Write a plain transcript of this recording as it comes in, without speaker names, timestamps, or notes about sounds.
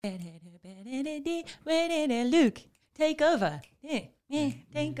Luke, take over. Yeah,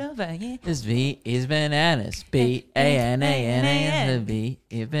 take over. Yeah. This V is bananas. B-A-N-A-N-A-S. V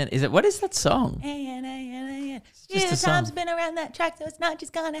is bananas. Is it? What is that song? Yeah, a song. time's been around that track, so it's not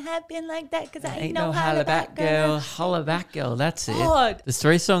just gonna happen like that. Cause I ain't no holla back girl. Holla back girl. That's it. God. There's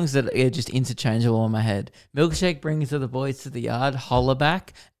three songs that are just interchangeable in my head. Milkshake brings the boys to the yard. Holla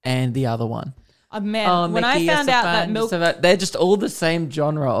back, and the other one. Oh, man, when I found out that they're just all the same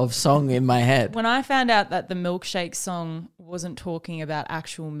genre of song in my head. When I found out that the milkshake song wasn't talking about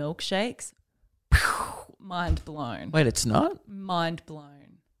actual milkshakes, mind blown. Wait, it's not? Mind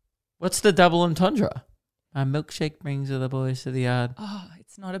blown. What's the double entendre? My milkshake brings the boys to the yard. Oh,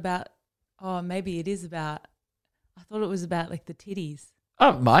 it's not about. Oh, maybe it is about. I thought it was about like the titties.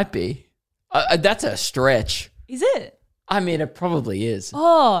 Oh, it might be. That's a stretch. Is it? I mean, it probably is.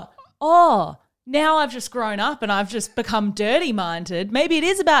 Oh. Now I've just grown up and I've just become dirty-minded. Maybe it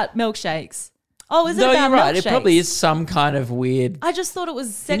is about milkshakes. Oh, is it about milkshakes? No, you're right. It probably is some kind of weird... I just thought it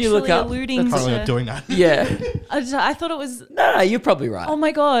was sexually alluding to... Probably not doing that. Yeah. I thought it was... No, you're probably right. Oh,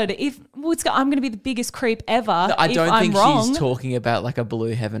 my God. I'm going to be the biggest creep ever no, I don't think she's talking about like a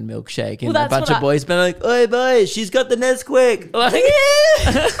Blue Heaven milkshake and a bunch of boys being like, "Oi, boys, she's got the Nesquik." Like,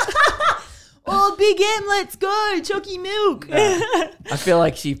 yeah. Oh, Big M, let's go. Chalky milk. No. I feel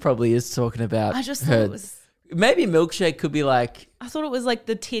like she probably is talking about I just thought it was... Maybe milkshake could be like... I thought it was like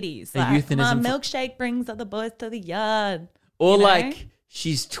the titties. Like, euphemism my milkshake brings other boys to the yard. Or like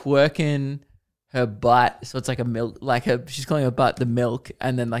she's twerking her butt. So it's like a milk, she's calling her butt the milk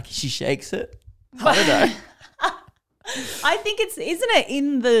and then like she shakes it. I don't know. I think isn't it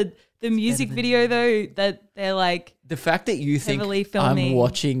in the music video though that they're like... The fact that you think I'm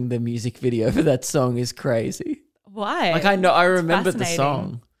watching the music video for that song is crazy. Why? Like I remember the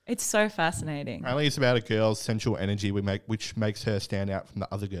song. It's so fascinating. Apparently it's about a girl's sensual energy which makes her stand out from the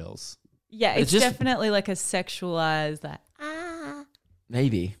other girls. Yeah, it's definitely like a sexualized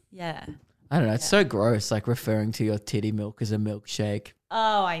Maybe. Yeah. I don't know. It's so gross, like referring to your titty milk as a milkshake.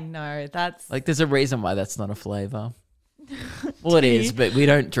 Oh, I know. That's... Like there's a reason why that's not a flavour. Well, it is, but we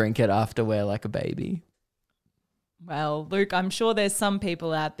don't drink it after we're like a baby. Well, Luke, I'm sure there's some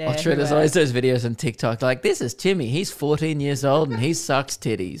people out there. Oh, true. There's always those videos on TikTok like, this is Timmy. He's 14 years old and he sucks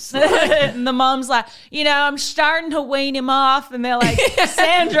titties. And the mom's like, I'm starting to wean him off. And they're like,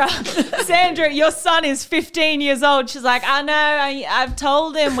 Sandra, your son is 15 years old. She's like, I know. I've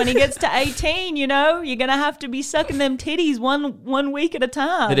told him when he gets to 18, you're going to have to be sucking them titties one week at a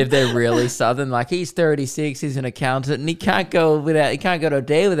time. But if they're really southern, like he's 36, he's an accountant, and he can't go to a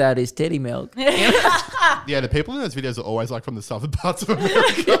day without his titty milk. Yeah, the people in those videos are always like from the southern parts of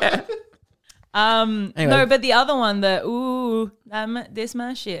America. Anyway. No, but the other one, this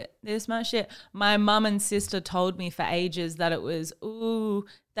my shit. My mum and sister told me for ages that it was,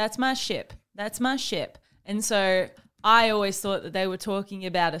 that's my ship. And so I always thought that they were talking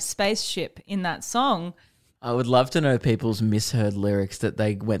about a spaceship in that song. I would love to know people's misheard lyrics that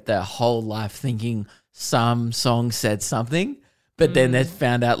they went their whole life thinking some song said something. But then they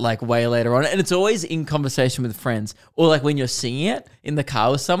found out like way later on. And it's always in conversation with friends or like when you're singing it in the car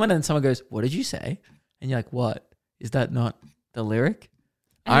with someone and someone goes, "What did you say?" And you're like, "What? Is that not the lyric?"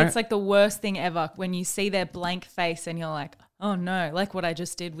 And it's like the worst thing ever when you see their blank face and you're like, "Oh no," like what I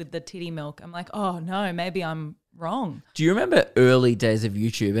just did with the titty milk. I'm like, "Oh no, maybe I'm wrong." Do you remember early days of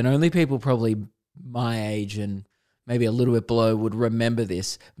YouTube? And only people probably my age and maybe a little bit below would remember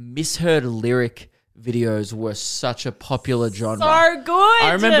this. Misheard lyric videos were such a popular genre. So good.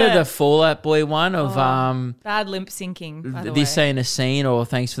 I remember the Fall Out Boy one of bad lip syncing. By the way. This Ain't a Scene or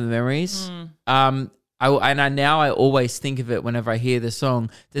Thanks for the Memories. Now I always think of it whenever I hear the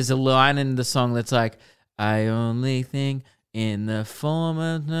song. There's a line in the song that's like, "I only think in the form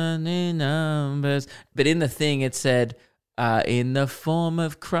of numbers," but in the thing it said in the form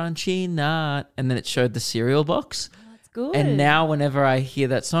of crunchy nut, and then it showed the cereal box. Oh, that's good. And now whenever I hear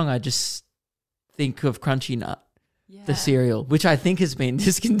that song, I just think of Crunchy Nut, the cereal, which I think has been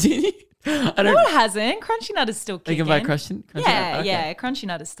discontinued. No, it hasn't. Crunchy Nut is still kicking. You can buy Crunchy Nut? Yeah. Crunchy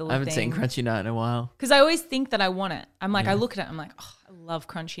Nut is still a thing. I haven't seen Crunchy Nut in a while. Because I always think that I want it. I'm like, I look at it, I'm like, oh, I love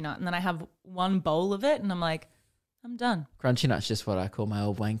Crunchy Nut. And then I have one bowl of it and I'm like, I'm done. Crunchy Nut's just what I call my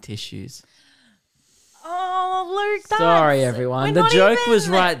old wank tissues. Oh, Luke, sorry, everyone. The joke was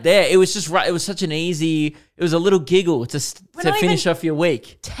right there. It was just right. It was such an easy, it was a little giggle to finish off your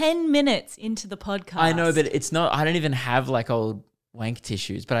week. 10 minutes into the podcast. I know, but it's not, I don't even have like old wank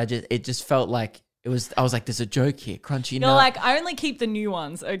tissues, but it just felt like it was, I was like, there's a joke here. Crunchy Nut. You're like, I only keep the new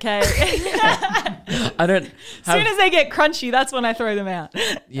ones, okay? I don't have, as soon as they get crunchy, that's when I throw them out.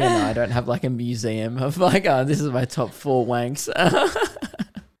 Yeah, no, I don't have like a museum of like, this is my top 4 wanks.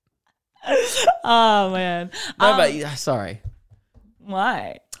 Oh man. No, but sorry.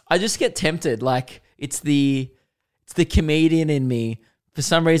 Why? I just get tempted. Like it's the comedian in me. For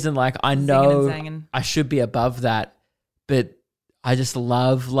some reason, like I know zangin'. I should be above that, but I just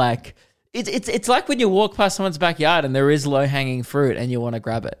love like it's like when you walk past someone's backyard and there is low hanging fruit and you want to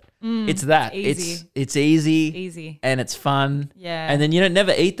grab it. It's that. easy. It's easy. Easy. And it's fun. Yeah. And then you don't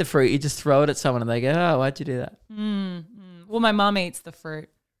never eat the fruit. You just throw it at someone and they go, "Oh, why'd you do that?" Well, my mum eats the fruit.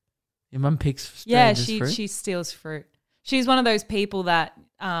 Your mum picks Yeah, strangers' fruit? she steals fruit. She's one of those people that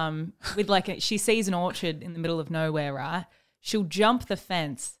with like she sees an orchard in the middle of nowhere, right? She'll jump the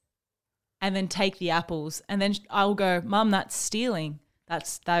fence and then take the apples, and then I'll go, "Mum, that's stealing.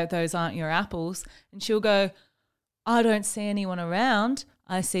 Those aren't your apples." And she'll go, "I don't see anyone around.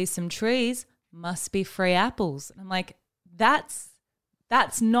 I see some trees. Must be free apples." And I'm like, that's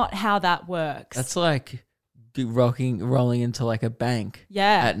not how that works. That's like rolling into like a bank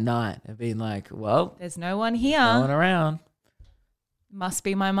Yeah. at night and being like, "Well, There's no one here. no one around." Must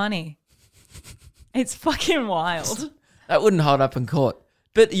be my money. It's fucking wild. That wouldn't hold up in court.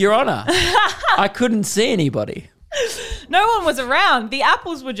 But Your Honor, I couldn't see anybody. No one was around. The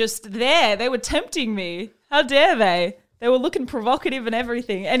apples were just there. They were tempting me. How dare they? They were looking provocative and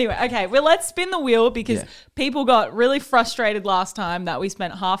everything. Anyway, okay, well, let's spin the wheel because people got really frustrated last time that we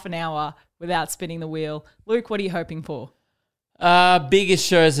spent half an hour without spinning the wheel. Luke, what are you hoping for? Biggest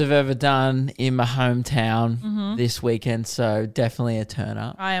shows I've ever done in my hometown this weekend, so definitely a turn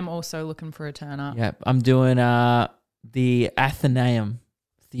up. I am also looking for a turn up, Yep, I'm doing the Athenaeum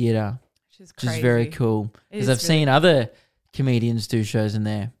Theatre, which is which crazy. is very cool It because is I've really seen other comedians do shows in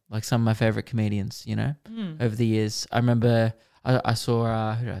there, like some of my favorite comedians, you know, over the years. I remember I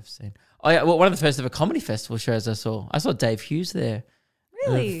saw, who did I have seen? Oh yeah, well, one of the first ever comedy festival shows I saw Dave Hughes there.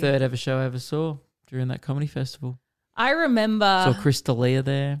 Really? The third ever show I ever saw during that comedy festival. I remember. Saw Chris D'Elia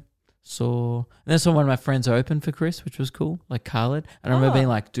there. And then saw one of my friends open for Chris, which was cool, like Khaled. And I remember being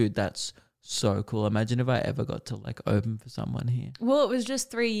like, dude, that's so cool. Imagine if I ever got to like open for someone here. Well, it was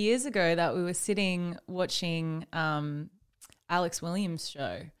just 3 years ago that we were sitting watching Alex Williams'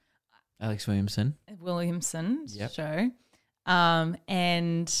 show. Alex Williamson's Williamson's show.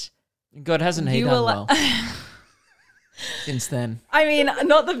 And God, hasn't he you done were well since then? I mean,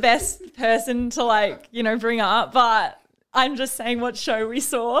 not the best person to like, bring up, but I'm just saying what show we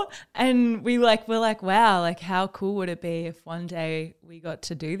saw, and we're like, wow, like how cool would it be if one day we got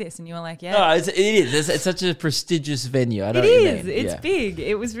to do this? And you were like, yeah. Oh, it is. It's such a prestigious venue. I know It what you is. mean. It's Yeah. big.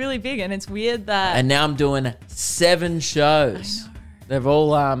 It was really big, and it's weird that. And now I'm doing 7 shows. They've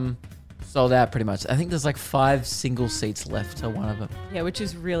all sold out pretty much. I think there's like 5 single seats left to one of them. Yeah, which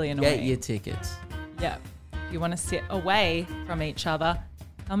is really annoying. Get your tickets. Yeah. If you want to sit away from each other,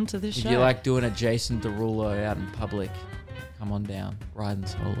 come to the show. If you like doing a Jason Derulo out in public, come on down. Riding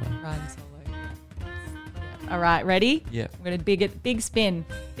solo. Riding solo. Yeah. All right, ready? Yeah. We're going to big spin.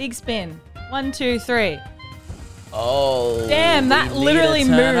 Big spin. 1, 2, 3. Oh. Damn, that we need literally to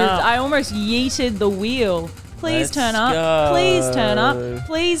moved. turn up. I almost yeeted the wheel. Please Let's turn up. go. Please turn up.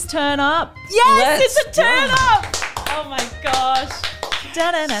 Please turn up. Yes, Let's it's a turn go. up. Oh my gosh.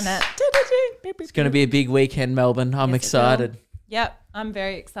 It's going to be a big weekend, Melbourne. I'm excited. Yep, I'm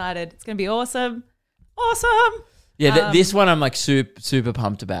very excited. It's going to be awesome. Awesome. Yeah, this one I'm like super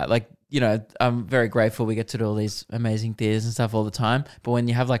pumped about. Like, I'm very grateful we get to do all these amazing theaters and stuff all the time. But when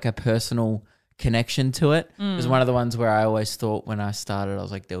you have like a personal connection to it, it was one of the ones where I always thought when I started, I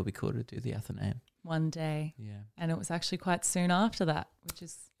was like, that would be cool to do the Athenaeum. One day. Yeah. And it was actually quite soon after that, which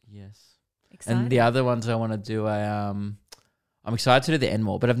is Yes. exciting. And the other ones I want to do, I'm excited to do the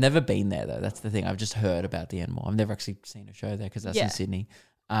Enmore, but I've never been there though. That's the thing. I've just heard about the Enmore. I've never actually seen a show there because that's Yeah. in Sydney.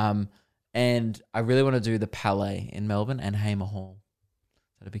 And I really want to do the Palais in Melbourne and Hamer Hall.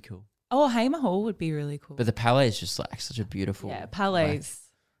 That'd be cool. Oh, Hamer Hall would be really cool. But the Palais is just like such a beautiful. yeah, Palais. like,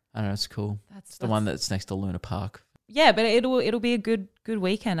 I don't know. It's cool. That's It's the one that's next to Luna Park. Yeah, but it'll be a good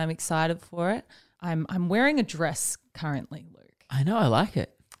weekend. I'm excited for it. I'm wearing a dress currently, Luke. I know. I like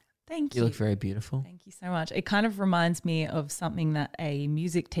it. Thank You you. look very beautiful. Thank you so much. It kind of reminds me of something that a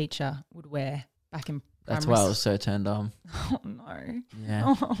music teacher would wear back in That's primary why I was so turned on. Oh no. Yeah.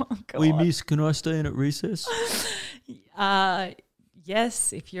 Oh god. miss, can I stay in at recess?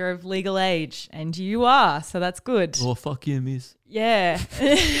 Yes, if you're of legal age, and you are, so that's good. Oh, fuck you, miss. Yeah.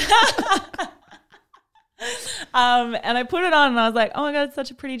 And I put it on and I was like, oh my God, it's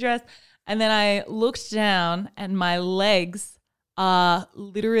such a pretty dress. And then I looked down and my legs are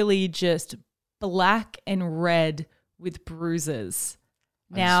literally just black and red with bruises.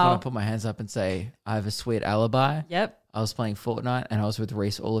 I just want to put my hands up and say I have a sweet alibi. Yep. I was playing Fortnite and I was with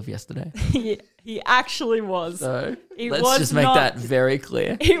Reese all of yesterday. He actually was. So It let's was just make not- that very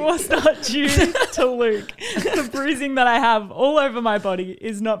clear. It was not due to Luke. The bruising that I have all over my body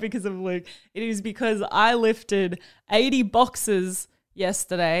is not because of Luke. It is because I lifted 80 boxes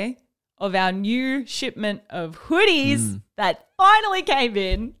yesterday of our new shipment of hoodies that finally came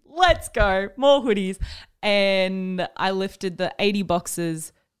in. Let's go. More hoodies. And I lifted the 80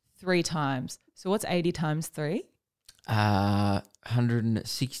 boxes 3 times. So what's 80 times 3?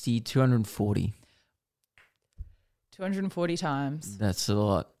 160, 240. 240 times. That's a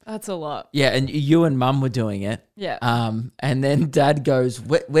lot. That's a lot. Yeah, and you and Mum were doing it. Yeah. And then Dad goes,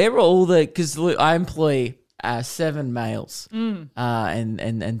 where are all the? Because I employ 7 males,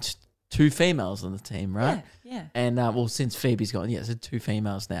 and 2 females on the team, right? Yeah. And well, since Phoebe's gone, so 2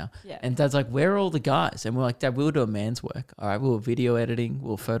 females now. Yeah. And Dad's like, where are all the guys? And we're like, Dad, we'll do a man's work. All right, we were video editing, we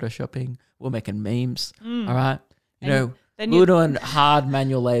were photoshopping, we were making memes. All right, then we were doing hard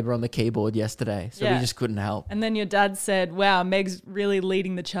manual labor on the keyboard yesterday, so Yeah. we just couldn't help. And then your dad said, wow, Meg's really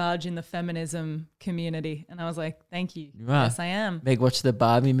leading the charge in the feminism community. And I was like, thank you. Right. Yes, I am. Meg watched the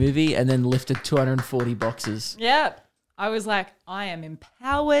Barbie movie and then lifted 240 boxes. Yeah. I was like, I am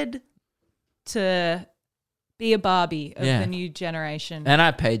empowered to be a Barbie of Yeah. the new generation. And I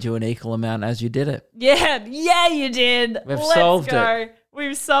paid you an equal amount as you did it. Yeah, you did. We've Let's solved go. it.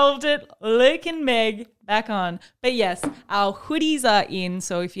 We've solved it. Luke and Meg back on. But yes, our hoodies are in.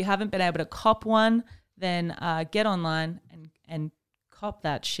 So if you haven't been able to cop one, then get online and cop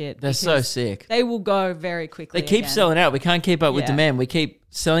that shit. They're so because sick. They will go very quickly. They keep again. selling out. We can't keep up with Yeah. demand. We keep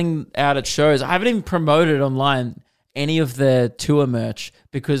selling out at shows. I haven't even promoted online any of the tour merch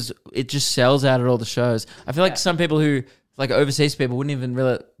because it just sells out at all the shows. I feel like some people who, like overseas people, wouldn't even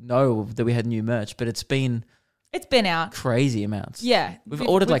really know that we had new merch, but it's been out. crazy amounts. Yeah. We've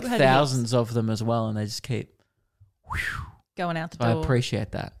ordered like had thousands of them as well, and they just keep. hits going out the So I door.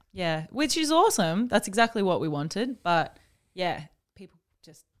 appreciate that. Yeah, which is awesome. That's exactly what we wanted. But yeah, people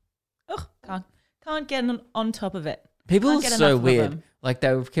just can't get on top of it. People Can't are get so enough of weird. them. Like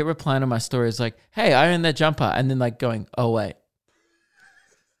they would keep replying to my stories like, hey, I own that jumper. And then like going, oh, wait.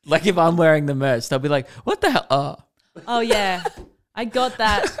 Like if I'm wearing the merch, they'll be like, what the hell? Oh, Oh yeah, I got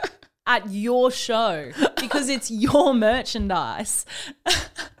that at your show because it's your merchandise.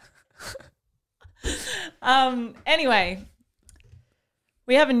 Anyway,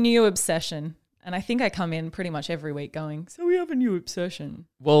 we have a new obsession, and I think I come in pretty much every week going, so we have a new obsession.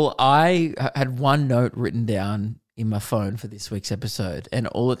 well, I had one note written down in my phone for this week's episode. And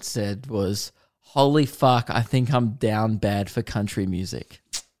all it said was, holy fuck, I think I'm down bad for country music.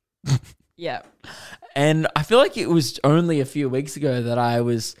 Yeah. And I feel like it was only a few weeks ago that I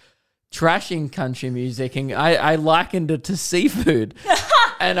was trashing country music and I likened it to seafood.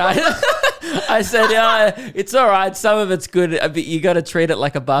 And I said, yeah, it's all right. Some of it's good, but you got to treat it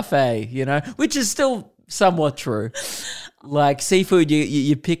like a buffet, which is still somewhat true. Like seafood,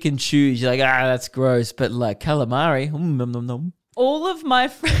 you pick and choose. You're like, that's gross. But like calamari, nom, nom, nom. All of my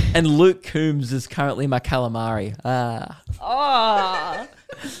friends. And Luke Coombs is currently my calamari. Oh,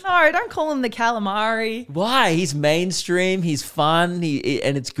 no, don't call him the calamari. Why? He's mainstream. He's fun. And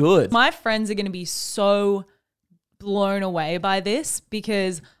it's good. My friends are going to be so blown away by this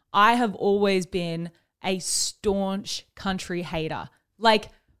because I have always been a staunch country hater. Like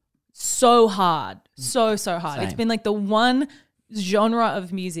so hard. So hard. Same. It's been like the one genre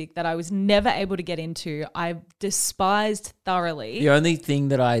of music that I was never able to get into. I despised thoroughly. The only thing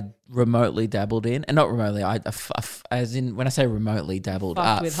that I remotely dabbled in, and not remotely, as in when I say remotely dabbled,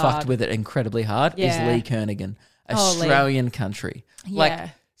 Fucked fucked with with it incredibly hard, Yeah. is Lee Kernaghan, Oh, Lee. Australian country. Yeah. Like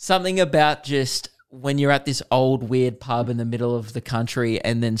something about just when you're at this old weird pub in the middle of the country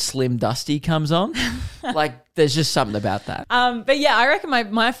and then Slim Dusty comes on, like there's just something about that. But yeah, I reckon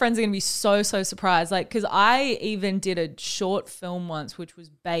my friends are going to be so surprised. Like, because I even did a short film once, which was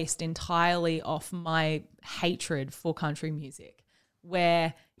based entirely off my hatred for country music,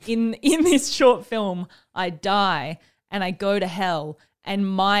 where in this short film, I die and I go to hell. And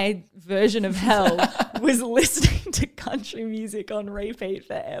my version of hell was listening to country music on repeat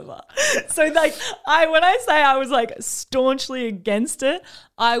forever. So like when I say I was like staunchly against it,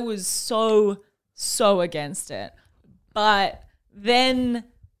 I was so against it. But then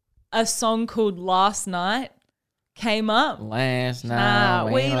a song called Last Night came up. Last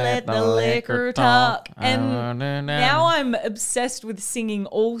night We let the liquor talk. And now now I'm obsessed with singing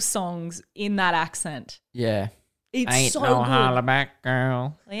all songs in that accent. yeah. It's Ain't so no good. holla back,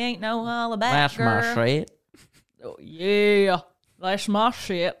 girl. They ain't no holla back, That's my girl. shit. Oh, yeah, that's my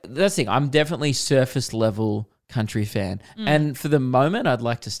shit. That's the thing. I'm definitely surface level country fan. Mm. And for the moment, I'd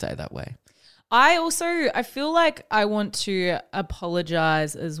like to stay that way. I feel like I want to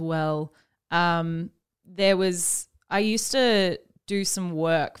apologize as well. I used to do some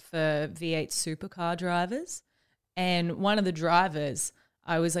work for V8 supercar drivers, and one of the drivers,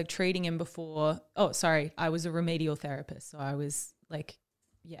 I was like treating him before. Oh, sorry, I was a remedial therapist, so I was like,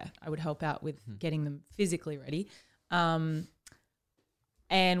 I would help out with getting them physically ready.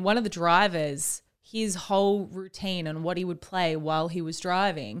 And one of the drivers, his whole routine and what he would play while he was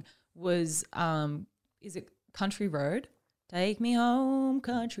driving was, is it Country Road? Take me home,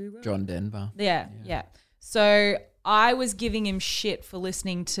 country road. John Denver. Yeah. So I was giving him shit for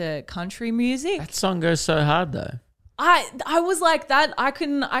listening to country music. That song goes so hard though. I was like that. I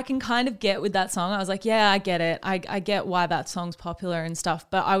can kind of get with that song. I was like, yeah, I get it. I get why that song's popular and stuff.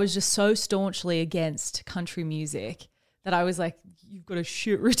 But I was just so staunchly against country music that I was like, you've got a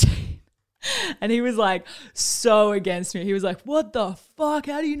shit routine. And he was like so against me. He was like, what the fuck?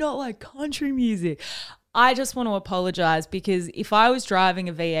 How do you not like country music? I just want to apologize because if I was driving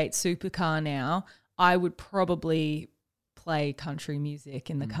a V8 supercar now, I would probably play country music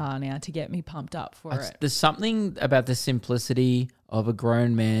in the car now to get me pumped up for it. There's something about the simplicity of a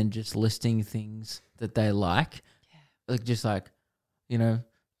grown man just listing things that they like. Yeah. Like just like, you know,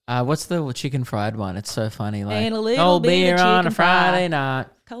 what's the chicken fried one? It's so funny. Like, and a little cold bit beer of on a chicken Friday fried. night.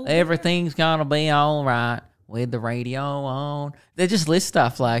 Cold Everything's gonna be all right with the radio on. They just list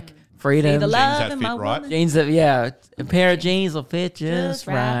stuff like freedom. See the love that in fit my right? woman. Jeans a pair of jeans will fit just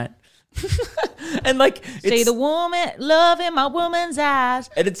right. And like, See the woman, love in my woman's eyes.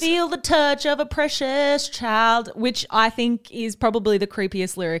 And it's- Feel the touch of a precious child, which I think is probably the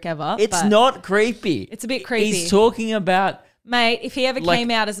creepiest lyric ever. it's but not creepy. It's a bit creepy. He's talking about, Mate, if he ever Like-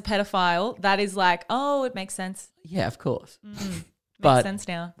 came out as a pedophile, that is like, oh, it makes sense. yeah, of course. Makes But sense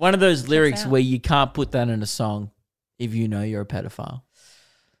now. one of those lyrics out. where you can't put that in a song if you know you're a pedophile.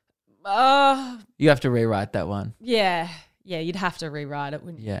 You have to rewrite that one. Yeah, you'd have to rewrite it,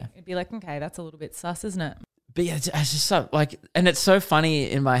 wouldn't you? Yeah. It'd be like, okay, that's a little bit sus, isn't it? But yeah, it's just so like, and it's so funny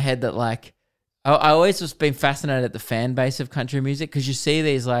in my head that like, I always just been fascinated at the fan base of country music because you see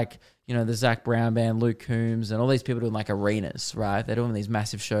these like, you know, the Zach Brown band, Luke Combs, and all these people doing like arenas, right? They're doing these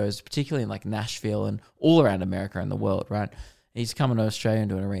massive shows, particularly in like Nashville and all around America and the world, right? He's coming to Australia and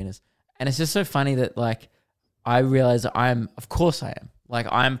doing arenas. And it's just so funny that like, I realize of course I am. Like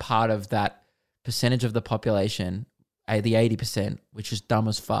I'm part of that percentage of the population, the 80%, which is dumb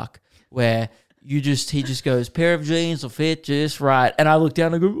as fuck, where he just goes, pair of jeans will fit just right. And I look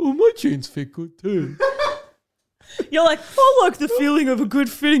down and I go, oh, my jeans fit good too. You're like, I like the feeling of a good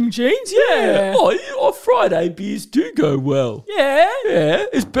fitting jeans. Yeah. Oh, Friday beers do go well. Yeah. Yeah,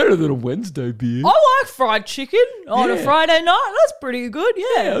 it's better than a Wednesday beer. I like fried chicken on a Yeah. Friday night. That's pretty good.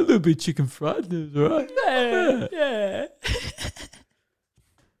 Yeah, Yeah. a little bit chicken fried, that's all right. Yeah.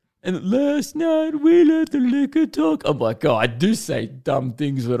 And last night we let the liquor talk. I'm like, oh, I do say dumb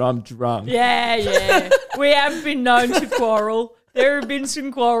things when I'm drunk. Yeah. We have been known to quarrel. There have been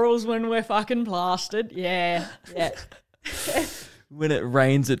some quarrels when we're fucking plastered. Yeah. When it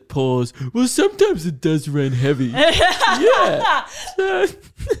rains, it pours. Well, sometimes it does rain heavy. Yeah. So,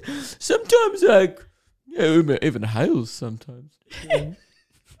 sometimes, like, yeah, even hails sometimes. Yeah.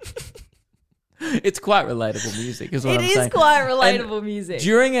 It's quite relatable music, is what I'm saying. It is quite relatable music.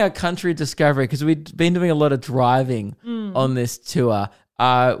 During our country discovery, because we'd been doing a lot of driving on this tour,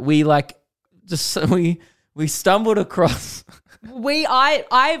 we stumbled across. I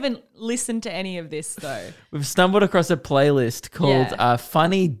haven't listened to any of this though. We've stumbled across a playlist called Yeah.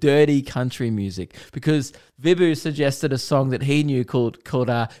 Funny Dirty Country Music because Vibu suggested a song that he knew called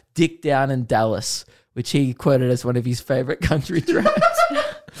Dick Down in Dallas, which he quoted as one of his favorite country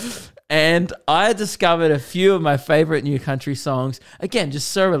tracks. And I discovered a few of my favorite new country songs. Again, just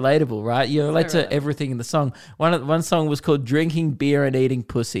so relatable, right? You relate to everything in the song. One song was called Drinking Beer and Eating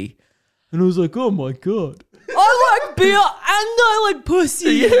Pussy. And I was like, oh my God. I like beer and I like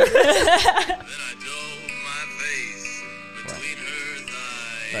pussy. Then I drove my face between her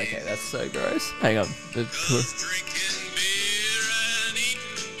thighs. Okay, that's so gross. Hang on. 'Cause drinking beer and eating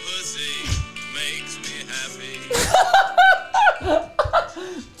pussy makes me happy.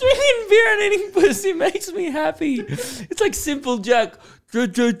 Drinking beer and eating pussy makes me happy. It's like Simple Jack.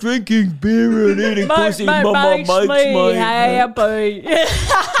 Drinking beer and eating pussy makes me happy.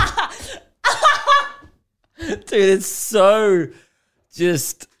 Dude, it's so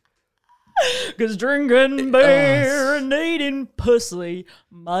just... Because drinking beer and eating pussy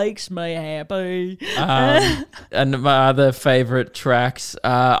makes me happy. And my other favorite tracks.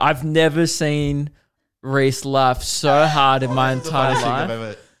 I've never seen Reese laugh so hard in my entire Funniest thing I've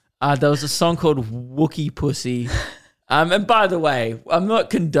life. ever- There was a song called Wookie Pussy And by the way, I'm not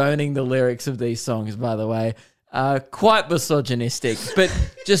condoning the lyrics of these songs, by the way. Quite misogynistic, but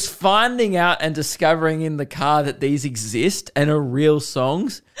just finding out and discovering in the car that these exist and are real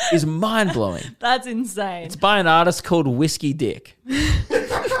songs is mind-blowing. That's insane. It's by an artist called Whiskey Dick. But all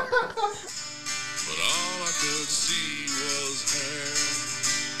I could see was her.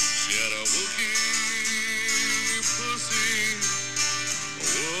 She had a Wookiee pussy. A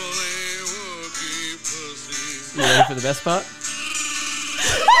woolly Wookiee pussy. You ready for the best part?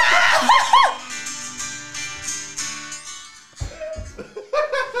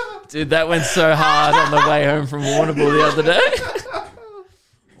 Dude, that went so hard on the way home from Warrnambool the other day.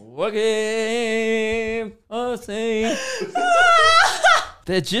 Wookiee pussy.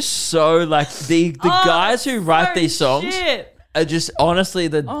 They're just so like the guys who write these songs Shit. are just honestly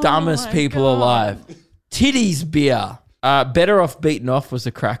the dumbest my people God. alive. Titties beer. Better Off Beaten Off was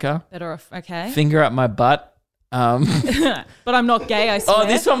a cracker. Better off. Okay. Finger up my butt. But I'm not gay, I swear. Oh,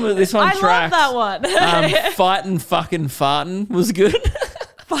 this one I tracks. love that one. Fightin' fucking fartin' was good.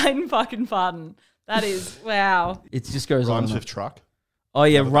 Fine fucking fun. That is, wow. It just goes Rhymes on. with truck. Oh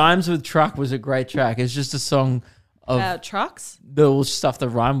yeah, Rhymes with Truck was a great track. It's just a song of Trucks? the stuff that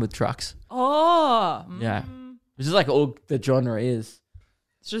rhyme with trucks. Oh. Yeah. Which is like all the genre is.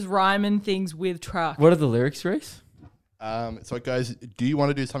 It's just rhyming things with truck. What are the lyrics, Reese? So it goes, do you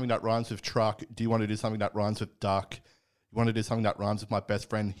want to do something that rhymes with truck? Do you want to do something that rhymes with duck? You want to do something that rhymes with my best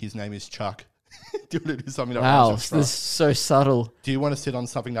friend? His name is Chuck. Do you want to do something that Wow, rhymes with this is truck? so subtle. Do you want to sit on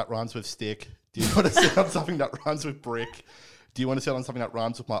something that rhymes with stick? Do you want to sit on something that rhymes with brick? Do you want to sit on something that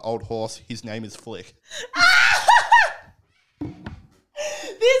rhymes with my old horse? His name is Flick. This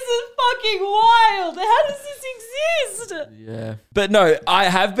is fucking wild. How does this exist? Yeah. But no, I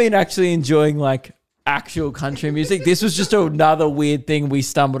have been actually enjoying like actual country music. This was just another weird thing we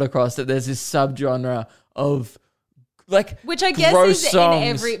stumbled across, that there's this subgenre of like Which I guess gross is songs. in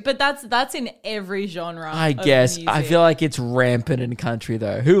every, but that's in every genre. I of guess. I music. feel like it's rampant in country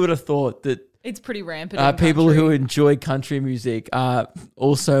though. Who would have thought that It's pretty rampant. in people country. who enjoy country music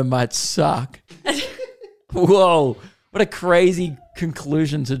also might suck? Whoa. What a crazy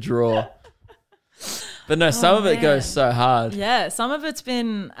conclusion to draw. But no, some of it goes so hard. Yeah, some of it's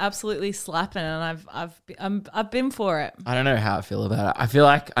been absolutely slapping, and I've been for it. I don't know how I feel about it. I feel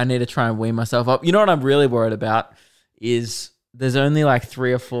like I need to try and wean myself up. You know what I'm really worried about is there's only like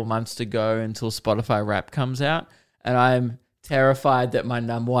 3 or 4 months to go until Spotify Rap comes out, and I'm terrified that my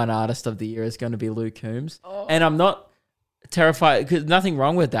number one artist of the year is going to be Luke Combs. And I'm not terrified because nothing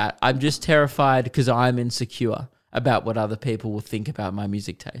wrong with that. I'm just terrified because I'm insecure about what other people will think about my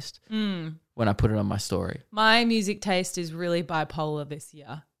music taste when I put it on my story. My music taste is really bipolar this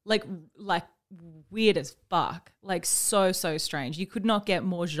year. Like weird as fuck. Like so strange. You could not get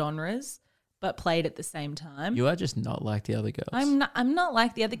more genres but played at the same time. You are just not like the other girls. I'm not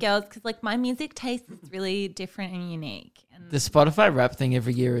like the other girls because like my music taste is really different and unique. And The Spotify Rap thing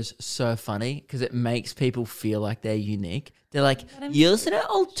every year is so funny because it makes people feel like they're unique. They're like, you listen to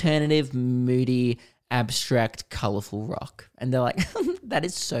alternative, moody, abstract, colorful rock. And they're like, that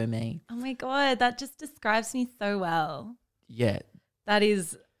is so me. oh my God, that just describes me so well. Yeah. That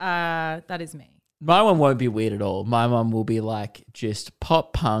is me. My one won't be weird at all. My one will be like just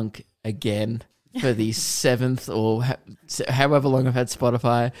pop punk again for the 7th or however long I've had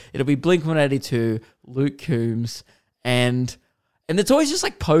Spotify. It'll be Blink-182, Luke Combs, and it's always just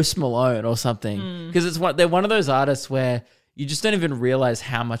like Post Malone or something because they're one of those artists where you just don't even realize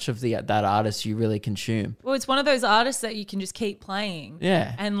how much of that artist you really consume. Well, it's one of those artists that you can just keep playing.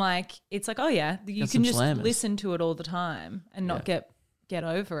 Yeah. And like, it's like, oh yeah, you Got can some just slammers. listen to it all the time and not get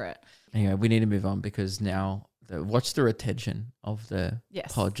over it. Anyway, we need to move on because now watch the retention of the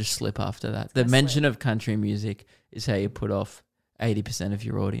Yes. pod just slip after that. The gonna mention of country music is how you put off 80% of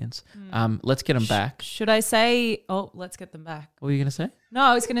your audience. Let's get them back. Should I say, let's get them back. What were you going to say? No,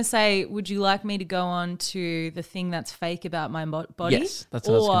 I was going to say, would you like me to go on to the thing that's fake about my body? Yes, that's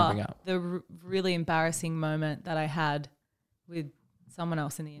what I was gonna bring up. The really embarrassing moment that I had with someone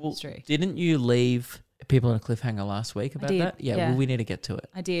else in the industry. Didn't you leave people on a cliffhanger last week about did, that? Yeah, yeah. well, we need to get to it.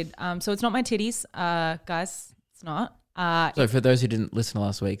 I did. So it's not my titties, guys. It's not. So for those who didn't listen to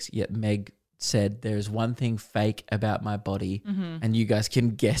last week's, Meg said there's one thing fake about my body and you guys can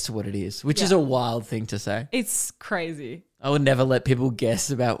guess what it is, which is a wild thing to say. It's crazy. I would never let people guess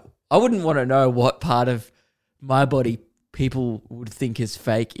about, I wouldn't want to know what part of my body people would think is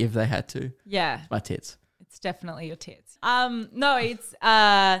fake if they had to. Yeah. My tits. It's definitely your tits. No,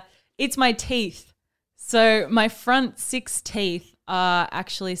 it's my teeth. So my front 6 teeth are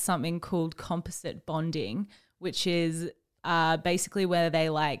actually something called composite bonding, which is basically where they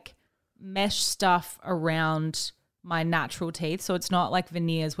like mesh stuff around my natural teeth. So it's not like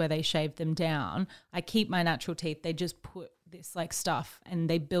veneers where they shave them down. I keep my natural teeth. They just put this like stuff and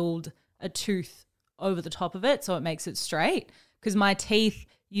they build a tooth over the top of it so it makes it straight. Because my teeth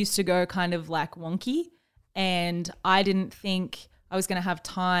used to go kind of like wonky and I didn't think I was going to have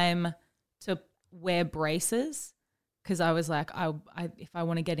time to wear braces because I was like, if I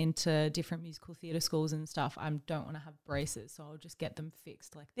want to get into different musical theatre schools and stuff, I don't want to have braces. So I'll just get them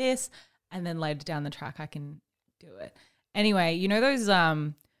fixed like this and then later down the track I can do it. Anyway, you know those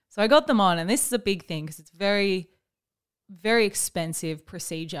so I got them on and this is a big thing because it's very, very expensive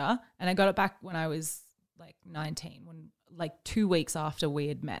procedure and I got it back when I was like 19, when like 2 weeks after we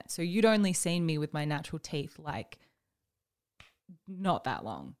had met. So you'd only seen me with my natural teeth like not that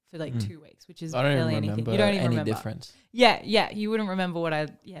long for like 2 weeks, which is I don't barely even anything. remember You don't even any remember. difference. Yeah, you wouldn't remember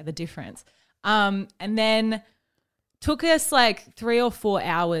the difference. And then took us like 3 or 4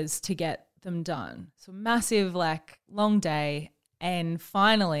 hours to get them done. So massive, like long day. And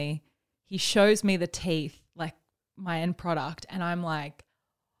finally he shows me the teeth, like my end product. And I'm like,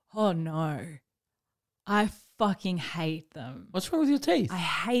 oh no, I fucking hate them. What's wrong with your teeth? I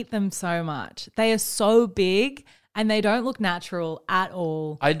hate them so much. They are so big and they don't look natural at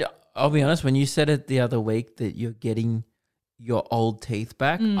all. I'll be honest, when you said it the other week that you're getting your old teeth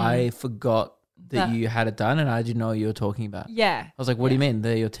back, I forgot that you had it done and I didn't know what you were talking about. Yeah. I was like, what do you mean?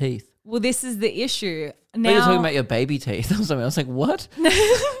 They're your teeth. Well, this is the issue. Now you're talking about your baby teeth or something. I was like, what?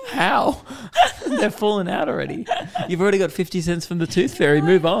 How? They're falling out already. You've already got 50 cents from the tooth fairy.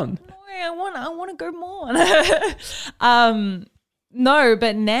 Move on. I want to go more. No,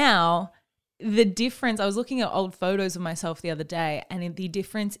 but now the difference, I was looking at old photos of myself the other day and the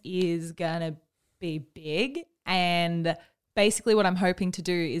difference is going to be big. And basically what I'm hoping to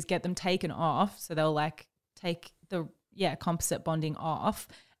do is get them taken off. So they'll like take the composite bonding off.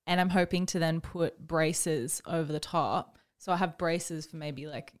 And I'm hoping to then put braces over the top. So I have braces for maybe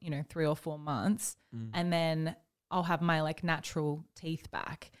like, 3 or 4 months. And then I'll have my like natural teeth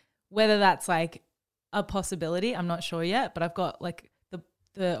back. Whether that's like a possibility, I'm not sure yet, but I've got like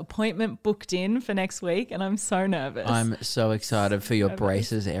the appointment booked in for next week and I'm so nervous. I'm so excited for your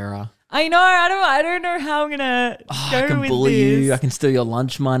braces era. I know. I don't know how I'm going to go I can with bully this. you. I can steal your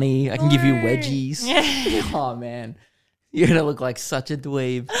lunch money. I can give you wedgies. Oh, man. You're going to look like such a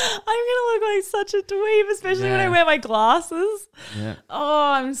dweeb. I'm going to look like such a dweeb, especially when I wear my glasses. Yeah.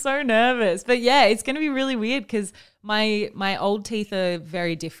 Oh, I'm so nervous. But yeah, it's going to be really weird because my old teeth are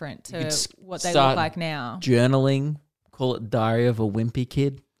very different to what they look start like now. Journaling, call it Diary of a Wimpy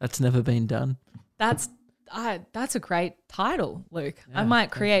Kid. That's never been done. That's a great title, Luke. I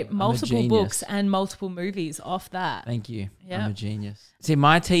might create multiple genius. books and multiple movies off that. Thank you. Yeah. I'm a genius. See,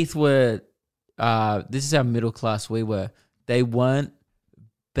 my teeth were, this is how middle class we were. They weren't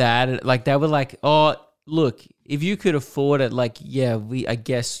bad. Like they were like, oh, look, if you could afford it, like, yeah, I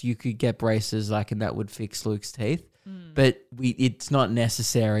guess you could get braces, like, and that would fix Luke's teeth. But it's not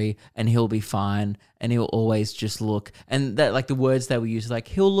necessary, and he'll be fine, and he'll always just look. And that, like, the words that we use, like,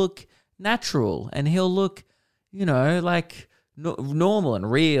 he'll look natural, and he'll look, like normal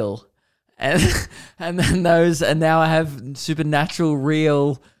and real. And then and now I have supernatural,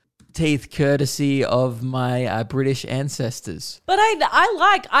 real teeth courtesy of my British ancestors. But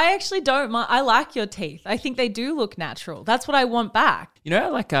I actually don't mind. I like your teeth. I think they do look natural. That's what I want back.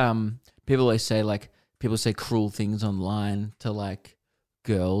 Like people always say, like, people say cruel things online to like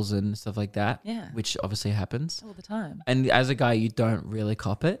girls and stuff like that. Yeah. Which obviously happens All the time. And as a guy, you don't really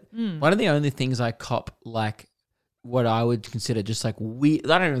cop it. One of the only things I cop, like what I would consider just like weird,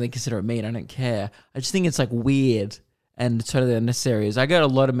 I don't really consider it mean. I don't care. I just think it's like weird and totally unnecessary. Is I get a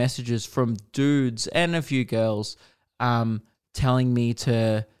lot of messages from dudes and a few girls telling me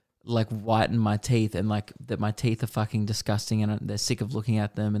to like whiten my teeth and like that my teeth are fucking disgusting and they're sick of looking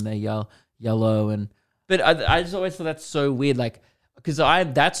at them and they're yellow but I just always thought that's so weird, like, because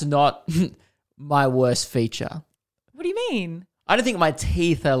that's not my worst feature. What do you mean? I don't think my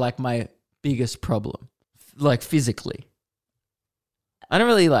teeth are like my biggest problem, like physically. I don't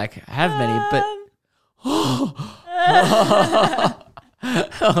really like have many, but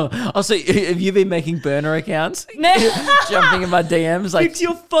also, have you been making burner accounts? Jumping in my DMs like Fix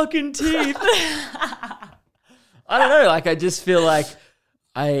your fucking teeth. I don't know, like I just feel like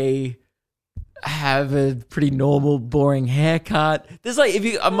I have a pretty normal, boring haircut. There's like,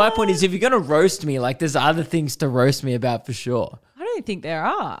 my point is, if you're gonna roast me, like there's other things to roast me about for sure. I don't think there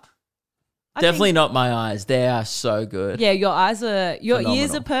are. Definitely not my eyes. They are so good. Yeah, your eyes are, your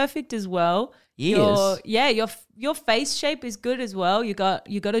ears Phenomenal. are perfect as well. Ears. Your face shape is good as well. You got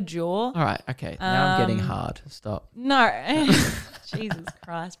a jaw. All right. Okay. Now I'm getting hard. Stop. No, Jesus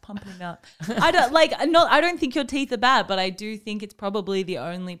Christ, pumping me up. I don't think your teeth are bad, but I do think it's probably the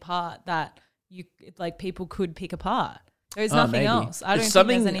only part that people could pick apart. There's nothing maybe. else. I don't It's think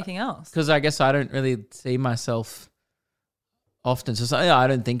there's something- anything else. Because I guess I don't really see myself often. So something I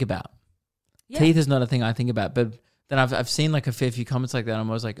don't think about. Yeah. Teeth is not a thing I think about. But then I've seen like a fair few comments like that. And I'm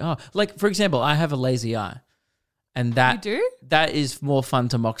always like, oh, like for example, I have a lazy eye. And that You do? that is more fun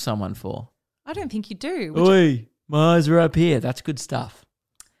to mock someone for. I don't think you do. Oi, my eyes are up here. That's good stuff.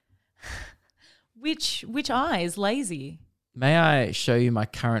 Which eye is lazy? May I show you my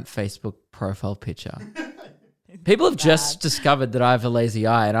current Facebook profile picture? People have just discovered that I have a lazy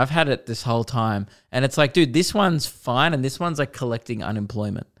eye, and I've had it this whole time. And it's like, dude, this one's fine, and this one's like collecting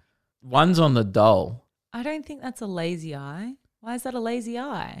unemployment. One's on the dole. I don't think that's a lazy eye. Why is that a lazy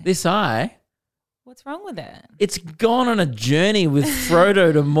eye? This eye, What's wrong with it? it's gone on a journey with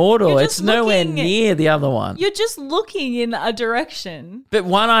Frodo to Mordor. You're It's just nowhere looking- near the other one. You're just looking in a direction. But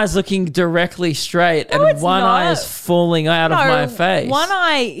one eye's looking directly straight, No, and it's one eye not. is falling out of my face. One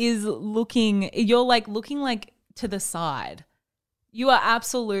eye is looking, you're like looking like to the side. You are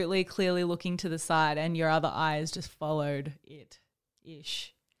absolutely clearly looking to the side, and your other eye has just followed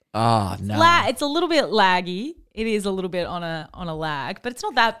it-ish. Oh, no. It's a little bit laggy. It is a little bit on a lag, but it's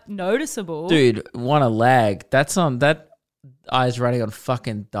not that noticeable. Dude, want a lag. That's on that eye's running on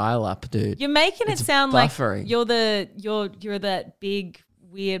fucking dial up, dude. You're making it It's sound buffering. like you're that big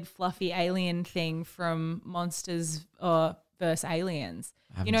weird fluffy alien thing from Monsters vs Aliens.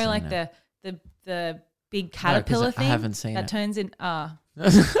 haven't You know, seen like it. the big caterpillar I thing. haven't seen that it. turns in.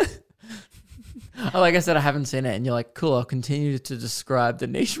 Like I said, I haven't seen it, and you're like, cool, I'll continue to describe the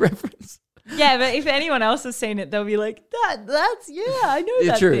niche reference. Yeah, but if anyone else has seen it, they'll be like, that's I know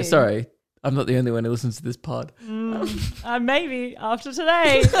Yeah, that true. thing. Sorry. I'm not the only one who listens to this pod. Maybe after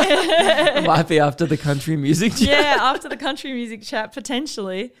today. It might be after the country music. Yeah, after the country music chat,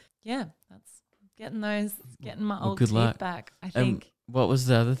 potentially. Yeah, that's getting my old good teeth luck. back, I And think. what was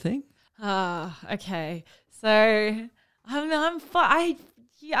the other thing? Okay. So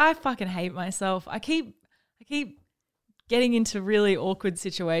I fucking hate myself. I keep getting into really awkward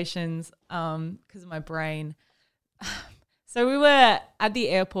situations because of my brain. So we were at the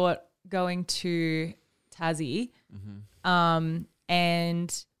airport going to Tassie,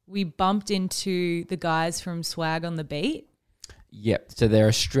 and we bumped into the guys from Swag on the Beat. Yep. So they're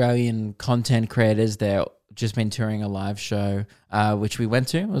Australian content creators. They're just been touring a live show, which we went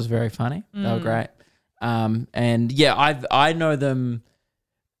to. It was very funny. They were great. And yeah, I know them.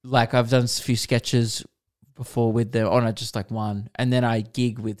 Like I've done a few sketches before with them. Not just like one. And then I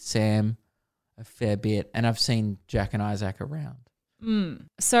gig with Sam a fair bit, and I've seen Jack and Isaac around.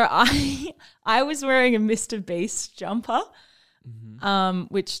 So I was wearing a Mr. Beast jumper,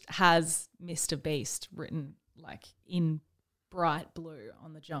 which has Mr. Beast written like in bright blue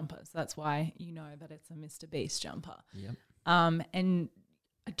on the jumper. So that's why you know that it's a Mr. Beast jumper. Yep. And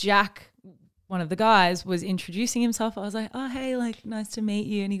Jack, one of the guys, was introducing himself. I was like, oh, hey, like, nice to meet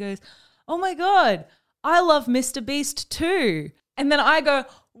you. And he goes, oh my God, I love Mr. Beast too. And then I go,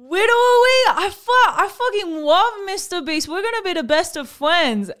 where do we? I fucking love Mr. Beast. We're going to be the best of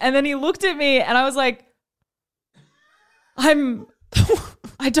friends. And then he looked at me and I was like,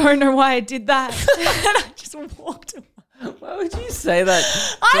 I don't know why I did that. And I just walked away. Why would you say that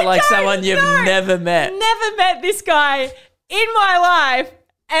to I like don't someone you've know. never met? Never met this guy in my life.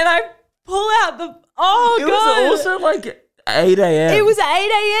 And I pull out the, It God. was also like 8 a.m. It was 8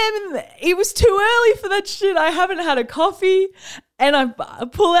 a.m. and it was too early for that shit. I haven't had a coffee. And I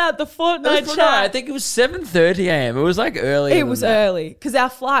pull out the Fortnite No, chat. I think it was 7:30 a.m. It was like early. It was early because our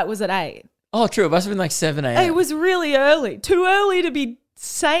flight was at 8. Oh, true. It must have been like 7 a.m. It was really early. Too early to be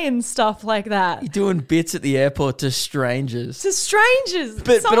saying stuff like that You're doing bits at the airport to strangers. to strangers.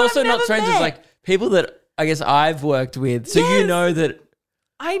 But someone also I've not never strangers, met. like people that I guess I've worked with. So you Yes. know that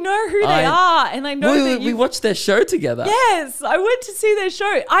I know who they are, and I know that we you. watched their show together. Yes, I went to see their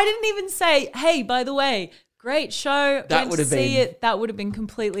show. I didn't even say, "Hey, by the way, great show." That Went would to have see been- it. That would have been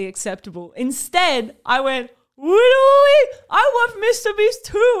completely acceptable. Instead, I went, "Literally, I love Mr. Beast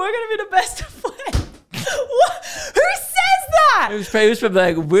too. We're gonna be the best of friends." What? Who says that? It was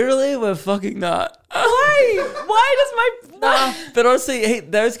probably like, really? We're fucking not. Why? Why does my? But honestly,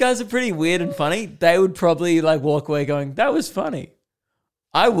 those guys are pretty weird and funny. They would probably like walk away going, that was funny.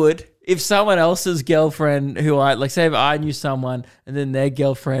 I would. If someone else's girlfriend who I, like say if I knew someone and then their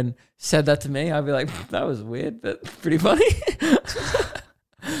girlfriend said that to me, I'd be like, that was weird, but pretty funny.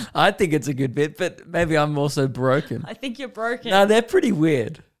 I think it's a good bit, but maybe I'm also broken. I think you're broken. No, they're pretty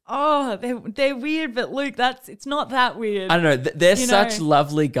weird. Oh, they're weird, but Luke, it's not that weird. I don't know. They're You such know.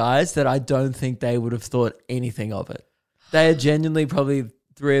 lovely guys that I don't think they would have thought anything of it. They are genuinely probably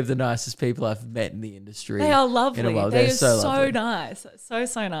 3 of the nicest people I've met in the industry. They are in a lovely. while. They They're are so so lovely. nice.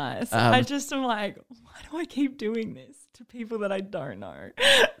 So nice. I just am like, why do I keep doing this to people that I don't know?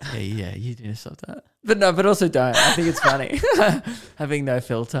 Yeah, you do stop that. But also don't. I think it's funny. Having no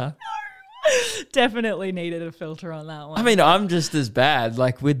filter. Definitely needed a filter on that one. I mean, I'm just as bad.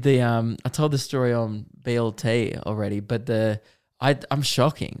 Like with the I told the story on BLT already, but I'm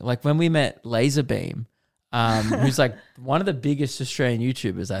shocking. Like when we met Laserbeam, who's like one of the biggest Australian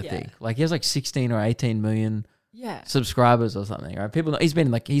YouTubers, I think. Like he has like 16 or 18 million yeah. subscribers or something. Right? People know he's really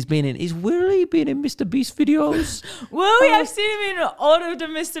been in Mr. Beast videos. Well, I've seen him in all of the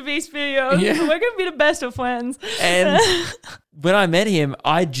Mr. Beast videos. Yeah. We're gonna be the best of friends. And when I met him,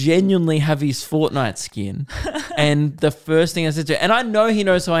 I genuinely have his Fortnite skin. And the first thing I said to him, and I know he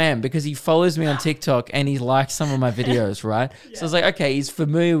knows who I am because he follows me on TikTok and he likes some of my videos, right? So I was like, okay, he's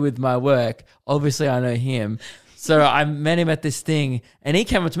familiar with my work. Obviously, I know him. So I met him at this thing and he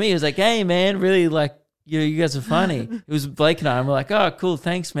came up to me. He was like, hey, man, really like, you guys are funny. It was Blake and I. And we're like, oh, cool,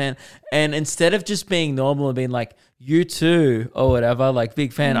 thanks, man. And instead of just being normal and being like, you too, or whatever, like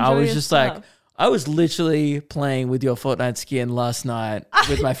big fan, I Enjoy was your just stuff. like, I was literally playing with your Fortnite skin last night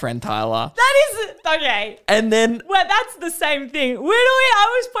with my friend Tyler. That is okay. And then Well, that's the same thing. Literally,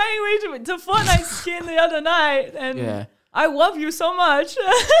 I was playing with the Fortnite skin the other night, and Yeah. I love you so much.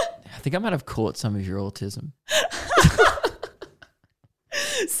 I think I might have caught some of your autism.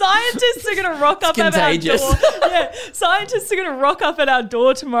 Scientists are gonna rock up at our contagious. door. Yeah, scientists are gonna rock up at our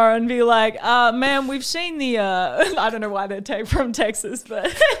door tomorrow and be like, "Man, we've seen the." I don't know why they're from Texas, but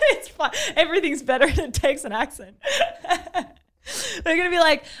it's fine. Everything's better in a Texan accent. They're gonna be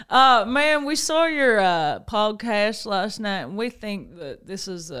like, "Man, we saw your podcast last night, and we think that this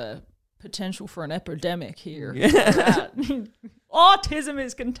is a potential for an epidemic here. Autism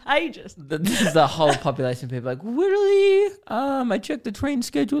is contagious." This is the whole population of people like, really? I checked the train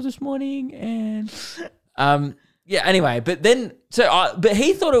schedule this morning and yeah, anyway, but then but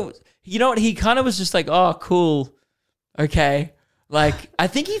he thought it was, you know what, he kind of was just like, oh, cool. Okay. Like I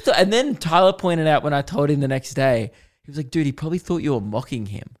think he thought, and then Tyler pointed out when I told him the next day, he was like, dude, he probably thought you were mocking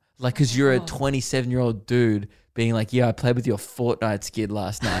him. Like, cause you're a 27-year-old dude being like, yeah, I played with your Fortnite skin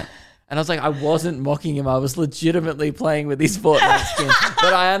last night. And I was like, I wasn't mocking him. I was legitimately playing with his Fortnite skin.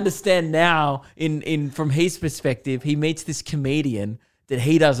 But I understand now, in from his perspective, he meets this comedian that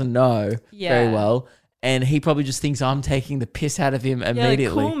he doesn't know very Yeah. well. And he probably just thinks I'm taking the piss out of him Yeah, like,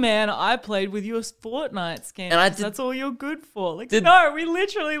 immediately. cool, man. I played with your Fortnite skin. And I 'cause did- that's all you're good for. Like, Did- no, we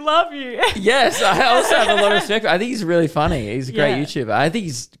literally love you. Yes, I also have a lot of respect. I think he's really funny. He's a great Yeah. YouTuber. I think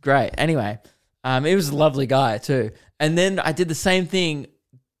he's great. Anyway, he was a lovely guy too. And then I did the same thing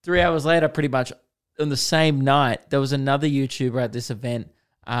 3 hours later, pretty much on the same night. There was another YouTuber at this event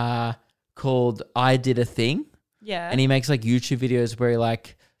called I Did a Thing. Yeah. And he makes like YouTube videos where he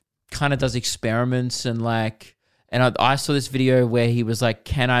like kind of does experiments and like, and I saw this video where he was like,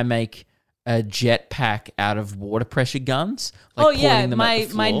 can I make a jetpack out of water pressure guns? Like oh yeah, pointing them at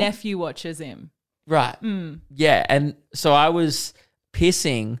the my floor. nephew watches him. Right. Yeah. And so I was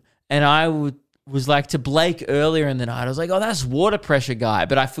pissing and I was like to Blake earlier in the night, I was like, oh, that's water pressure guy.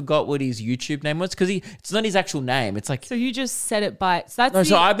 But I forgot what his YouTube name was because it's not his actual name. It's like, So you just said it by. So that's no, the,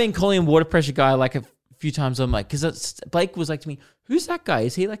 so I've been calling him water pressure guy like a few times. I'm like, because Blake was like to me, who's that guy?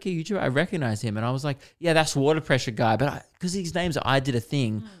 Is he like a YouTuber? I recognize him. And I was like, yeah, that's water pressure guy. But because his name's I Did a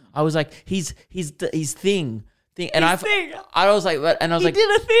Thing, I was like, he's thing. And His thing. I was like, what? And I was he like,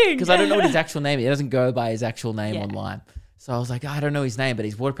 did a thing because I don't know what his actual name is. He doesn't go by his actual name online. So I was like, I don't know his name, but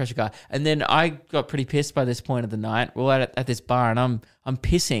he's water pressure guy. And then I got pretty pissed by this point of the night. We're at this bar and I'm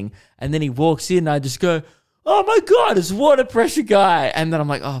pissing. And then he walks in and I just go, oh my God, it's water pressure guy. And then I'm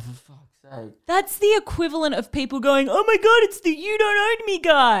like, oh, for fuck's sake. That's the equivalent of people going, "Oh my God, it's the you don't own me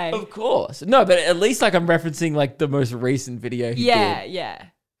guy." Of course. No, but at least like I'm referencing like the most recent video he Yeah, did. yeah.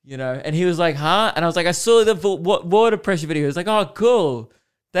 You know, and he was like, huh? And I was like, I saw the water pressure video. He was like, oh, cool.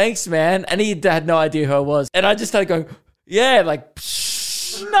 Thanks, man. And he had no idea who I was. And I just started going, yeah, like,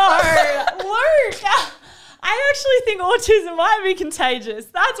 psh. No, Luke. I actually think autism might be contagious.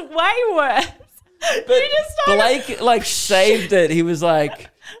 That's way worse. You just started. Blake like saved it. He was like,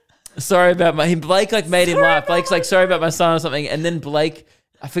 sorry about Blake like made him Sorry laugh. about Blake's like, sorry about my son or something. And then Blake,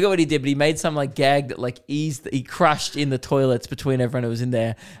 I forgot what he did, but he made some like gag that like he crushed in the toilets between everyone who was in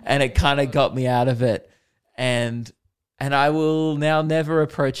there. And it kind of got me out of it. And I will now never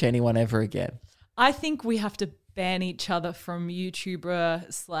approach anyone ever again. I think we have to ban each other from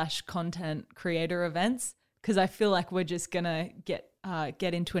YouTuber / content creator events because I feel like we're just gonna get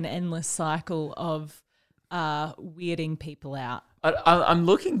into an endless cycle of weirding people out. I'm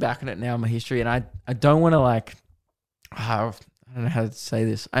looking back on it now in my history, and I don't want to like. I don't know how to say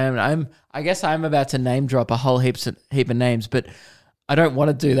this. I guess I'm about to name drop a whole heap of names, but I don't want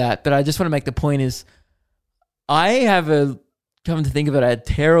to do that. But I just want to make the point is, I have come to think of it, a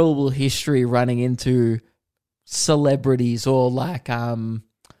terrible history running into celebrities or like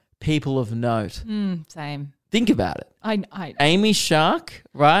people of note. Same. Think about it. I Amy Shark,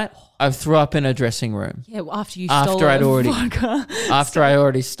 right? I threw up in a dressing room. yeah. Well, after vodka. After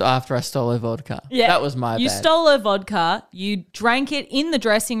I stole her vodka. Yeah, that was my You bad. stole her vodka, you drank it in the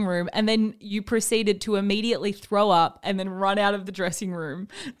dressing room, and then you proceeded to immediately throw up and then run out of the dressing room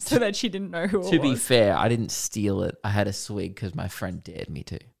so that she didn't know who it was. To be fair, I didn't steal it. I had a swig because my friend dared me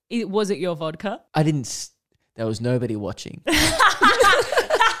to. Was it your vodka? I didn't. There was nobody watching.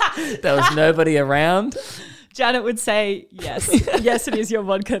 There was nobody around. Janet would say, yes. Yes, it is your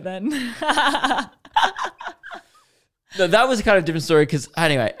vodka then. No, that was a kind of different story because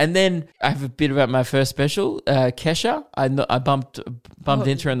anyway, and then I have a bit about my first special, Kesha. I bumped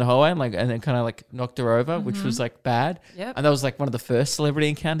into her in the hallway and then kind of like knocked her over, which was like bad. Yep. And that was like one of the first celebrity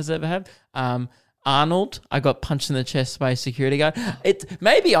encounters I ever had. Arnold, I got punched in the chest by a security guard.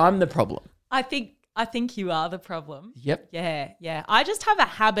 Maybe I'm the problem. I think you are the problem. Yep. Yeah. I just have a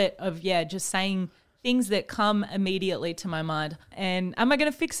habit of, just saying things that come immediately to my mind. And am I going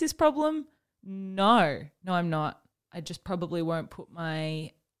to fix this problem? No, I'm not. I just probably won't put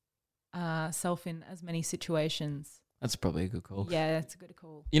my self in as many situations. That's probably a good call. Yeah, that's a good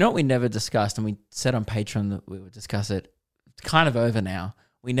call. You know what we never discussed, and we said on Patreon that we would discuss it. It's kind of over now.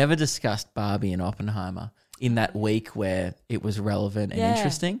 We never discussed Barbie and Oppenheimer in that week where it was relevant and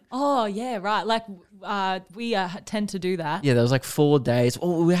interesting. Oh, yeah, right. Like we tend to do that. Yeah, there was like 4 days.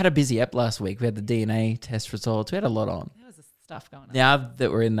 Oh, we had a busy ep last week. We had the DNA test results. We had a lot on. There was stuff going on. Now that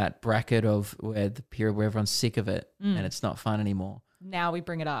we're in that bracket of where the period where everyone's sick of it and it's not fun anymore. Now we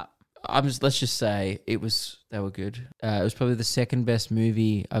bring it up. Let's just say they were good. It was probably the second best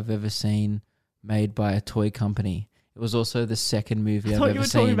movie I've ever seen made by a toy company. It was also the second movie I've ever seen. I thought you were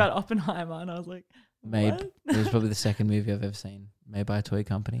talking about Oppenheimer, and I was like, It was probably the second movie I've ever seen made by a toy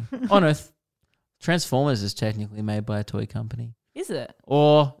company on Earth. Transformers is technically made by a toy company. Is it?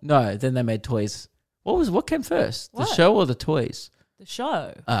 Or no, then they made toys. What came first? What? The show or the toys? The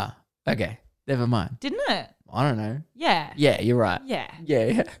show. Okay. Never mind. Didn't it? I don't know. Yeah. Yeah, you're right. Yeah.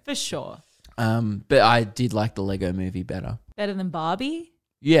 Yeah. For sure. But I did like the Lego movie better. Better than Barbie?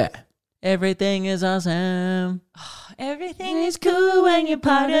 Yeah. Everything is awesome. Everything is cool when you're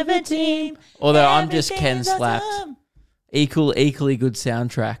part of a team. Although I'm just Everything Ken is slapped. awesome. Equally good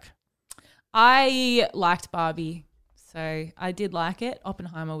soundtrack. I liked Barbie, so I did like it.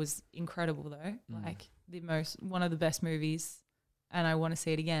 Oppenheimer was incredible though. Like one of the best movies, and I want to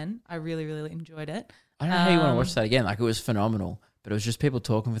see it again. I really, really enjoyed it. I don't know how you want to watch that again. Like it was phenomenal, but it was just people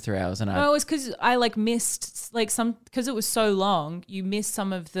talking for 3 hours, and No, it was because I missed because it was so long. You missed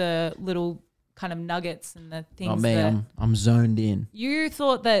some of the little kind of nuggets and the things. Not me. that I'm zoned in. you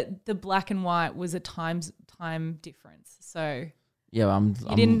thought that the black and white was a time difference. So Yeah,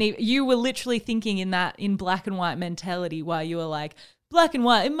 you were literally thinking in black and white mentality while you were like, black and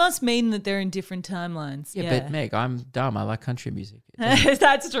white, it must mean that they're in different timelines. Yeah, but Meg, I'm dumb. I like country music.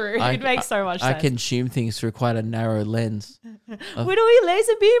 That's true. It makes so much I sense. consume things through quite a narrow lens. Widowy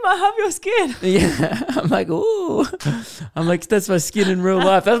laser beam, I have your skin. Yeah, I'm like, ooh. I'm like, that's my skin in real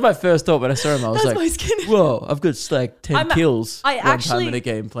life. That was my first thought when I saw him. I was That's like, my skin. whoa, I've got like 10 kills I one time actually- in a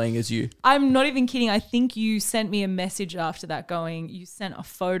game playing as you. I'm not even kidding. I think you sent me a message after that you sent a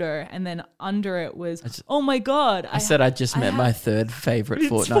photo and then under it was, oh my God. I said I just met my third favorite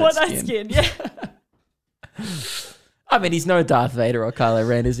Fortnite skin. Yeah. I mean, he's no Darth Vader or Kylo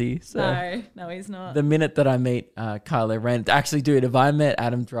Ren, is he? So No, he's not. the minute that I meet Kylo Ren, actually, dude, if I met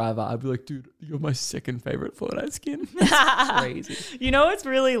Adam Driver, I'd be like, dude, you're my second favorite Fortnite skin. That's crazy. You know what's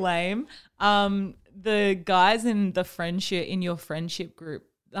really lame? The guys in your friendship group,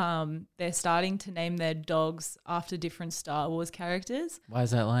 they're starting to name their dogs after different Star Wars characters. Why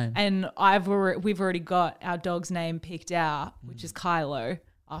is that lame? And we've already got our dog's name picked out, which is Kylo,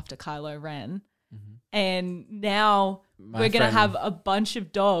 after Kylo Ren. And now we're going to have a bunch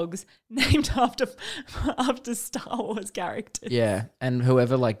of dogs named after Star Wars characters. Yeah, and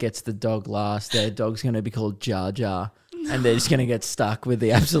whoever gets the dog last, their dog's going to be called Jar Jar, and they're just going to get stuck with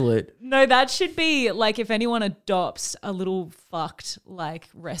the absolute. No, that should be if anyone adopts a little fucked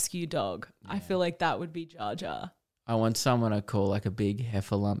rescue dog, I feel like that would be Jar Jar. I want someone to call a big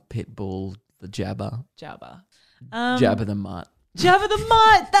heffalump pit bull the Jabba. Jabba. Jabba the Mutt. Jabba the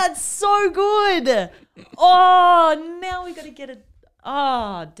Mutt. That's so good. Oh, now we got to get it.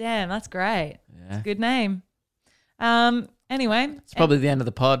 Oh, damn. That's great. Yeah. It's a good name. Anyway, It's probably the end of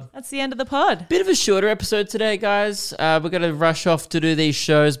the pod. that's the end of the pod. Bit of a shorter episode today, guys. We're going to rush off to do these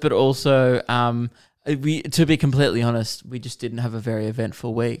shows, but also, to be completely honest, we just didn't have a very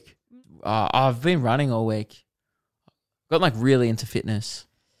eventful week. I've been running all week. Got like really into fitness.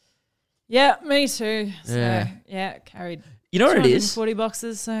 Yeah, me too. So, Yeah. yeah, carried You know what it is? 40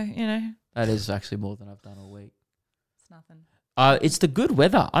 boxes. So, you know, That is actually more than I've done all week. it's nothing. It's the good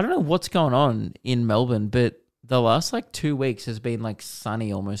weather. I don't know what's going on in Melbourne, but the last like 2 weeks has been like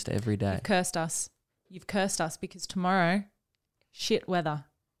sunny almost every day. You've cursed us. You've cursed us because tomorrow, shit weather,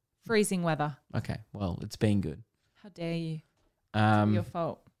 freezing weather. Okay, well, it's been good. How dare you? It's your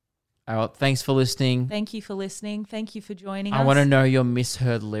fault. All right, thanks for listening. Thank you for listening. Thank you for joining us. I want to know your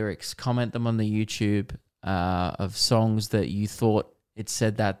misheard lyrics. Comment them on the YouTube of songs that you thought it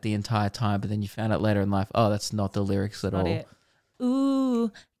said that the entire time, but then you found out later in life, oh, that's not the lyrics at Not all. it.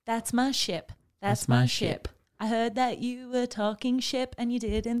 Ooh, that's my ship. That's my ship. I heard that you were talking ship and you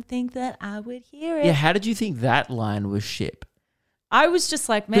didn't think that I would hear it. Yeah, how did you think that line was ship? I was just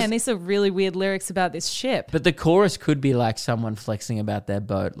like, man, these are really weird lyrics about this ship. But the chorus could be like someone flexing about their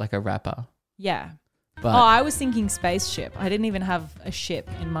boat, like a rapper. Yeah. But I was thinking spaceship. I didn't even have a ship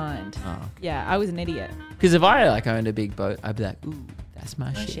in mind. Oh. Yeah, I was an idiot. because if I like owned a big boat, I'd be like, ooh, that's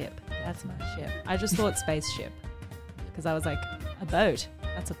my My ship. ship. That's my ship. I just thought spaceship because I was like, a boat.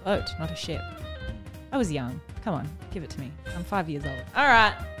 That's a boat, not a ship. I was young. Come on, give it to me. I'm 5 years old. All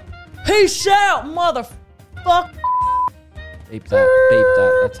right. Peace out, motherfucker. Beep that. Beep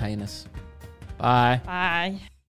that. That's heinous. Bye. Bye.